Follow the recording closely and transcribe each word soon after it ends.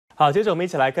好，接着我们一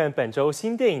起来看本周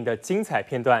新电影的精彩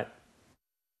片段。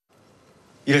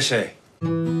いらっしゃい。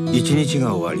一日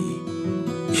が終わり、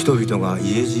人々が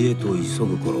家路へと急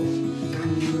ぐ頃、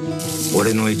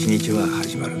俺の一日は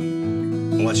始まる。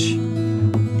お待ち。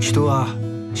人は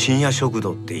深夜食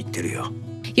堂って言ってるよ。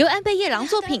由安倍夜郎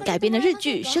作品改编的日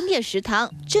剧《深夜食堂》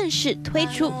正式推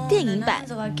出电影版。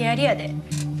謝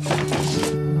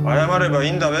ればい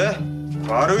いんだべ。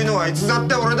悪いのはいつだっ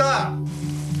て俺だ。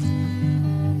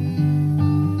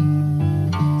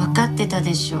分かってた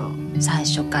でしょ、最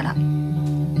初から。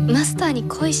マスターに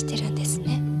恋してるんです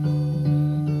ね。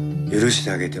許し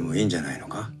てあげてもいいんじゃないの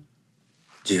か？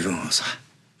自分をさ。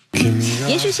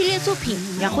延续系列作品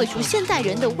描绘出现代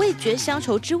人的味觉乡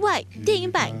愁之外，电影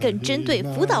版更针对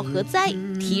福岛核灾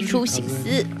提出省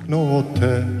思。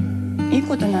いい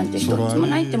ことなんて一つも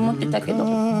ないって思ってたけど、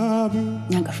な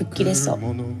んか吹っ切れそう。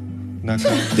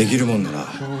できるもんなら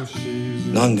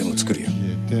何でも作るよ。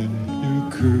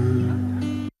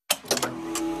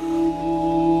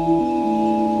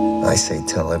I say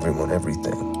tell everyone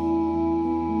everything.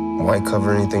 Why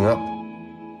cover anything up?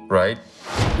 Right?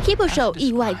 Keyboard 手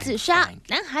意外自杀，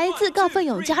男孩自告奋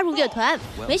勇加入乐团，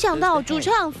没想到主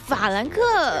唱法兰克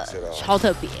超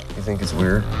特别。You think it's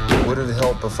weird? Would it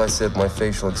help if I said my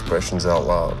facial expressions out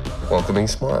loud? Welcoming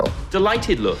smile.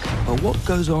 Delighted look. But what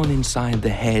goes on inside the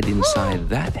head inside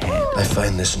that head? I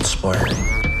find this inspiring.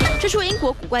 这出英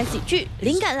国古怪喜剧，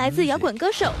灵感来自摇滚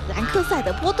歌手兰克赛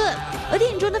德波顿，而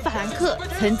电影中的法兰克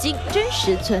曾经真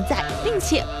实存在，并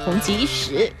且红极一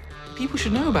时。People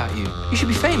should know about you. You should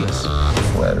be famous.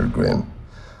 Flattered grin,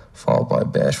 followed by a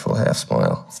bashful half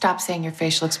smile. Stop saying your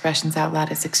facial expressions out loud.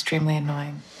 It's extremely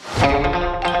annoying.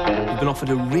 We've been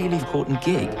offered a really important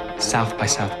gig, South by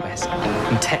Southwest,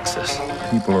 in Texas.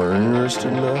 People are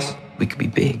interested in us. We could be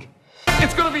big.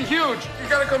 It's gonna be huge. You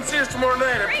gotta come see us tomorrow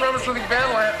night. I promise nothing bad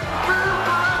will happen.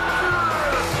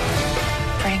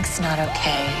 Frank's not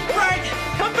okay. Frank,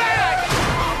 come back!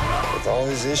 With all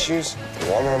his issues, the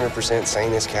 100%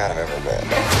 sanest cat I've ever met.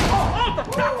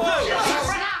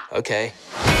 Okay.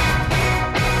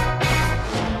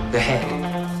 The head.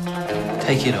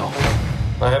 Take it off.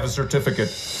 I have a certificate.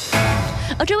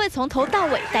 而这位从头到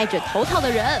尾戴着头套的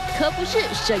人，可不是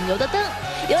省油的灯。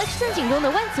由《陷阱》中的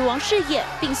万磁王饰演，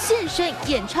并现身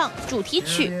演唱主题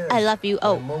曲《I Love You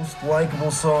All》。 Most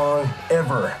likable song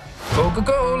ever.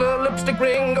 Coca-Cola, lipstick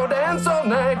ring, go dance all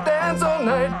night, dance all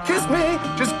night. Kiss me,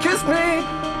 just kiss me,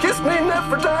 kiss me,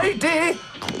 Nefertiti.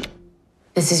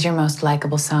 This is your most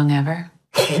likable song ever?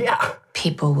 Yeah.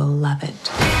 People will love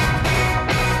it.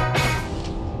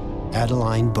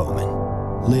 Adeline Bowman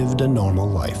lived a normal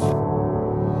life.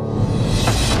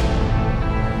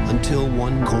 Until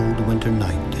one cold winter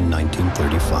night in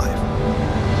 1935,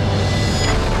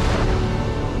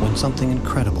 when something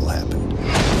incredible happened.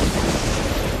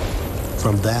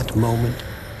 From that moment,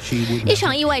 she would 一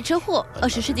场意外车祸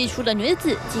，20世纪初的女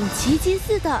子竟奇迹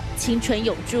似的青春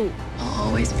永驻。 I'll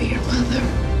always be your mother.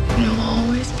 You'll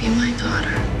always be my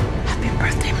daughter. Happy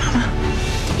birthday, Mama.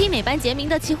 媲美般杰明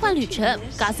的奇幻旅程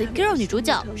 ，Gossip Girl 女主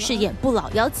角饰演不老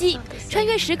妖姬，穿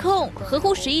越时空，合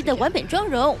乎时宜的完美妆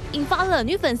容，引发了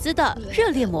女粉丝的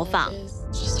热烈模仿。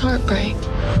 Just heartbreak.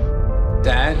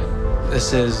 Dad,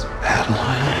 this is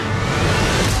Adeline.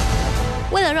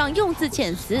 为了让用字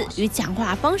遣词与讲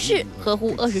话方式合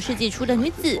乎20世纪初的女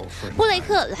子，布雷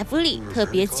克·莱弗里特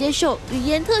别接受语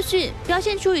言特训，表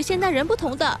现出与现代人不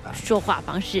同的说话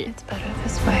方式。 It's better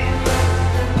this way.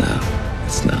 No,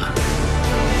 it's not.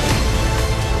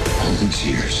 All these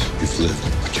years, you've lived,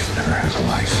 but you've never had a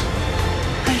life.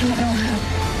 I don't know